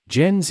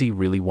Gen Z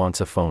really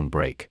wants a phone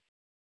break.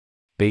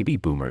 Baby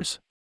boomers?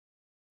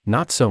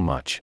 Not so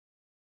much.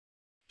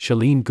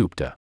 Shaleen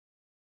Gupta.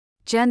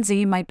 Gen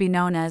Z might be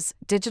known as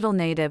digital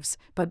natives,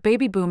 but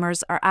baby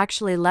boomers are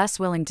actually less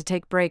willing to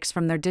take breaks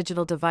from their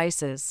digital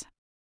devices.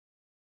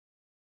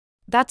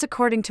 That's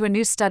according to a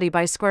new study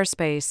by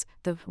Squarespace,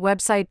 the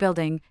website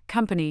building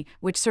company,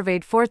 which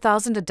surveyed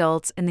 4,000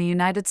 adults in the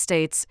United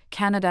States,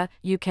 Canada,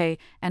 UK,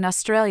 and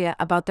Australia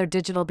about their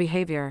digital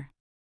behavior.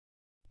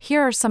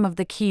 Here are some of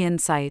the key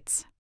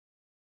insights.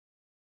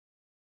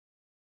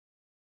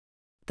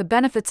 The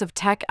benefits of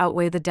tech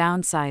outweigh the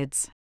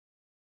downsides.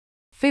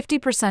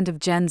 50% of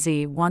Gen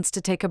Z wants to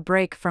take a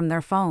break from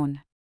their phone.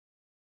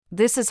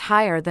 This is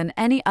higher than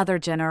any other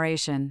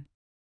generation.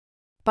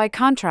 By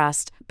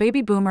contrast,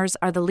 baby boomers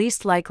are the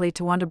least likely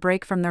to want a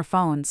break from their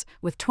phones,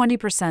 with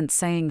 20%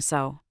 saying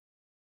so.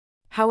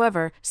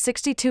 However,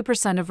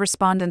 62% of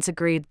respondents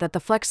agreed that the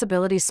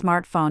flexibility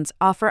smartphones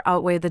offer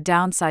outweigh the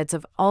downsides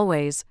of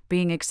always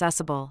being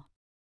accessible.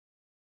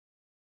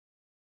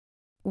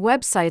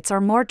 Websites are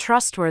more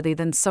trustworthy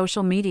than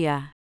social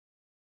media.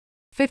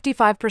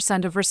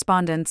 55% of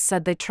respondents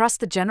said they trust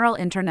the general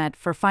internet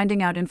for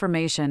finding out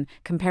information,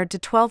 compared to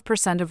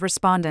 12% of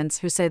respondents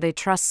who say they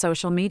trust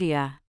social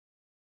media.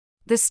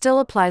 This still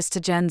applies to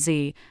Gen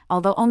Z,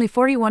 although only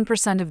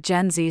 41% of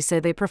Gen Z say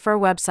they prefer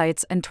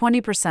websites and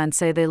 20%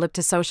 say they look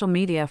to social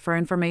media for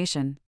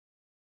information.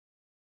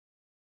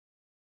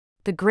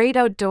 The great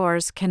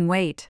outdoors can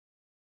wait.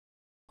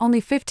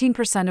 Only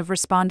 15% of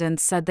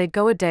respondents said they'd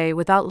go a day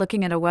without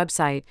looking at a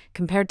website,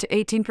 compared to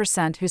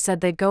 18% who said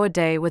they'd go a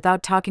day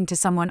without talking to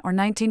someone or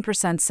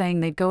 19%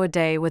 saying they'd go a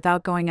day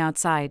without going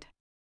outside.